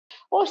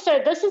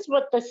also, this is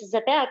what this is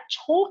about,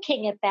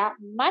 talking about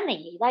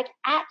money, like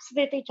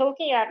absolutely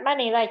talking about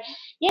money. Like,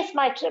 yes,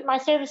 my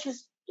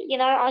services,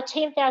 are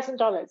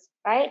 $10,000,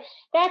 right?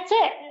 That's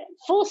it,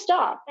 full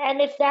stop. And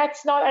if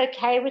that's not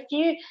okay with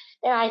you,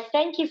 then I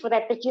thank you for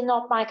that, but you're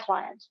not my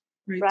client,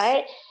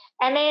 right?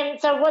 And then,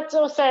 so what's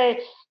also,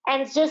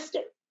 and just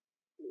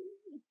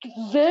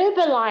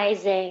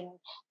verbalizing,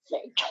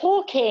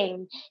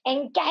 talking,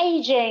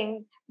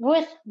 engaging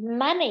with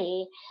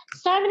money.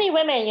 So many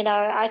women,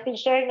 I've been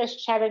sharing this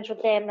challenge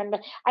with them, and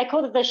I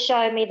call it the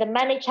Show Me the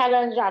Money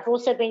Challenge. I've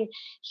also been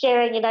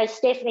sharing,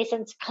 Stephanie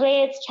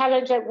Sinclair's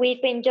challenge that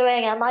we've been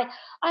doing. I'm like,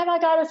 oh my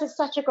God, this is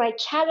such a great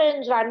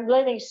challenge. I'm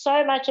learning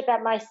so much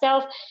about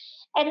myself.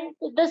 And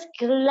this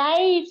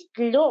glazed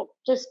look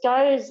just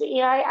goes,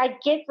 I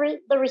get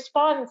the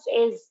response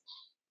is,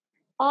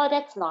 oh,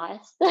 that's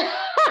nice.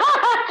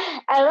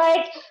 And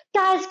like,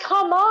 guys,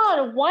 come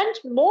on, want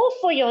more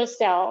for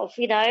yourself,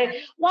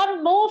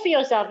 want more for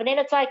yourself. And then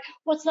it's like,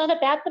 well, it's not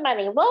about the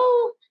money.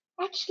 Well,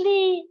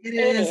 actually, it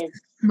is.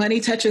 Money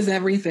touches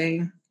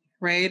everything,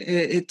 right?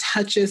 It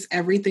touches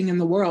everything in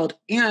the world.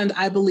 And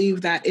I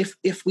believe that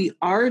if we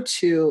are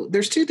to,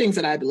 there's two things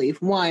that I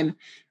believe. One,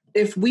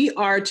 if we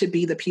are to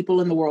be the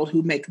people in the world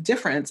who make a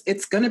difference,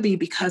 it's going to be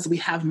because we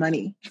have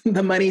money,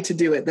 the money to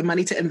do it, the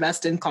money to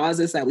invest in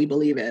causes that we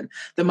believe in,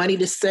 the money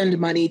to send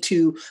money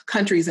to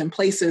countries and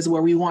places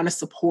where we want to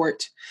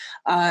support.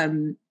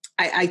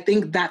 I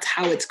think that's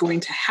how it's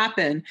going to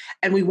happen.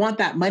 And we want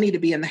that money to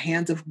be in the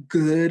hands of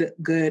good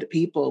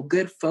people,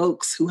 good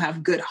folks who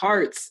have good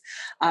hearts.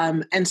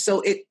 And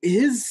so it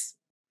is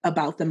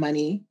about the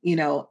money,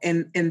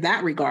 in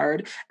that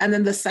regard. And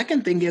then the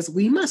second thing is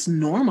we must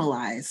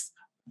normalize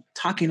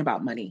talking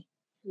about money.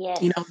 Yes.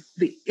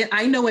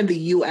 I know in the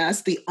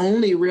US, the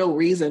only real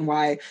reason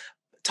why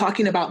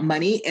talking about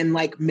money in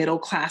like middle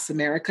class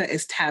America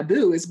is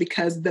taboo is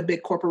because the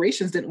big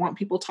corporations didn't want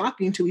people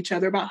talking to each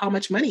other about how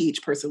much money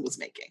each person was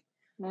making.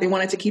 They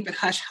wanted to keep it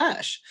hush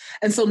hush.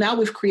 And so now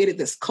we've created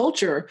this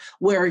culture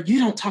where you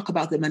don't talk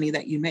about the money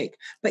that you make,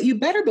 but you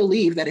better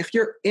believe that if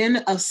you're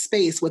in a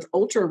space with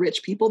ultra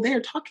rich people, they're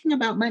talking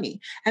about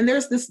money. And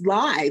there's this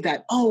lie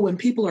that, when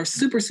people are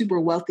super, super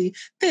wealthy,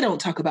 they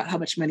don't talk about how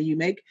much money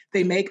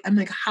they make. I'm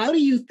like, how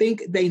do you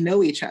think they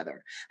know each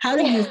other? How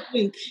do you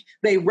think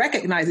they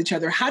recognize each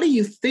other? How do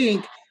you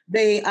think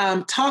they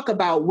talk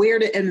about where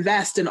to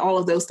invest and all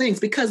of those things?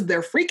 Because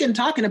they're freaking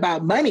talking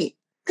about money.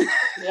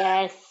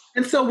 Yes.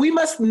 And so we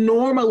must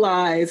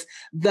normalize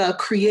the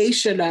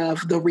creation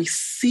of, the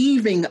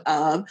receiving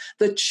of,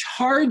 the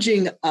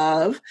charging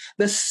of,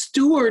 the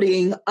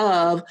stewarding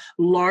of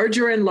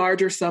larger and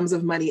larger sums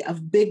of money,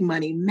 of big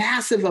money,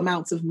 massive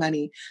amounts of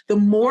money. The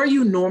more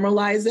you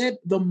normalize it,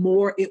 the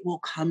more it will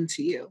come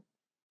to you.